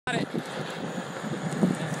it.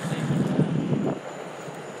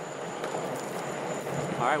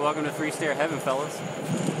 Alright, welcome to 3-stair heaven, fellas.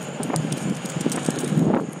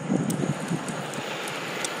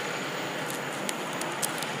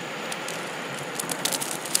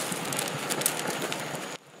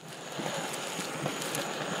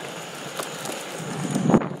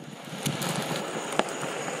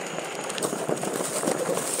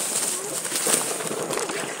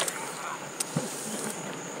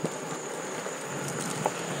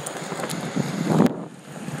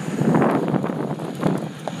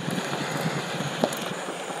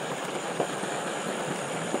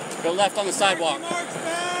 Go left on the sidewalk.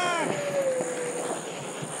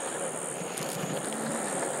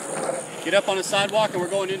 Get up on the sidewalk and we're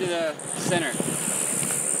going into the center.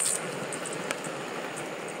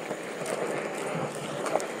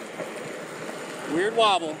 Weird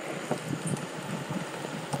wobble.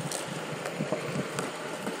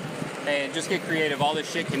 Hey, and just get creative. All this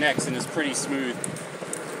shit connects and is pretty smooth.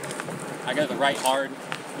 I got the right hard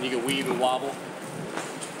and you can weave and wobble.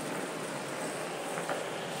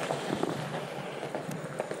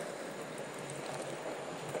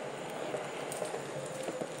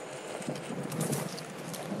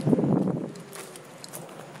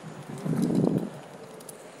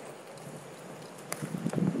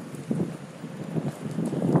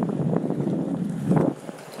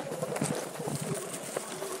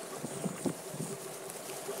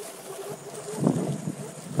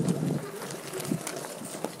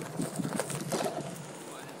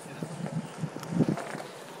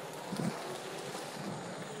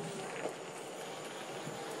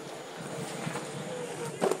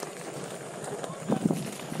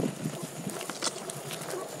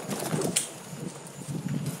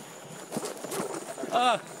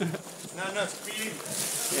 Not enough speed.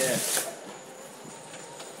 Yeah.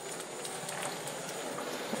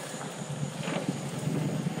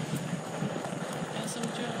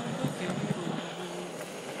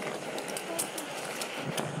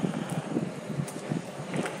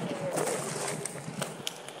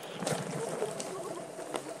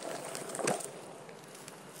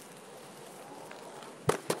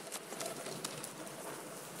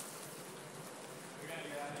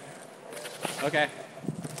 Okay.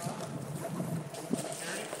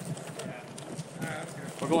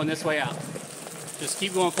 We're going this way out. Just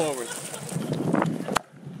keep going forward.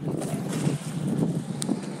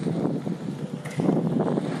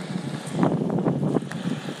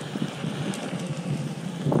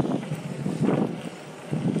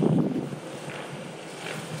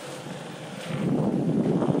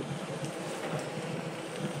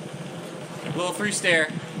 Little 3-stair.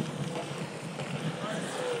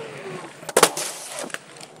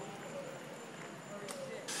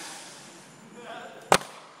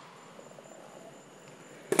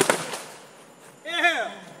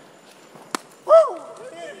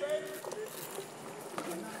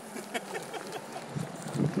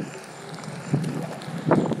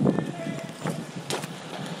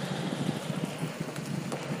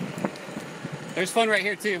 There's fun right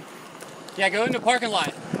here too. Yeah, go in the parking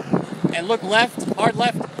lot and look left, hard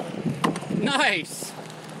left. Nice.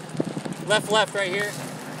 Left right here.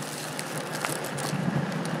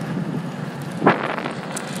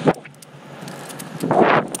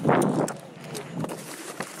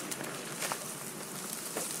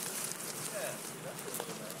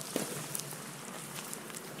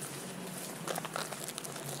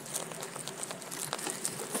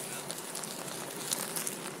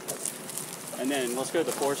 And then let's go to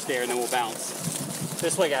the 4-stair and then we'll bounce.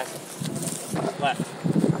 This way, guys. Left.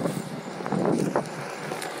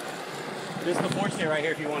 This is the 4-stair right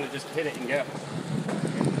here if you want to just hit it and go.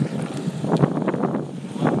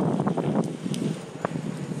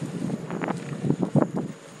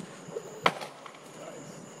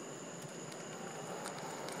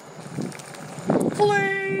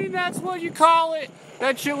 Clean! That's what you call it!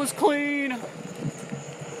 That shit was clean!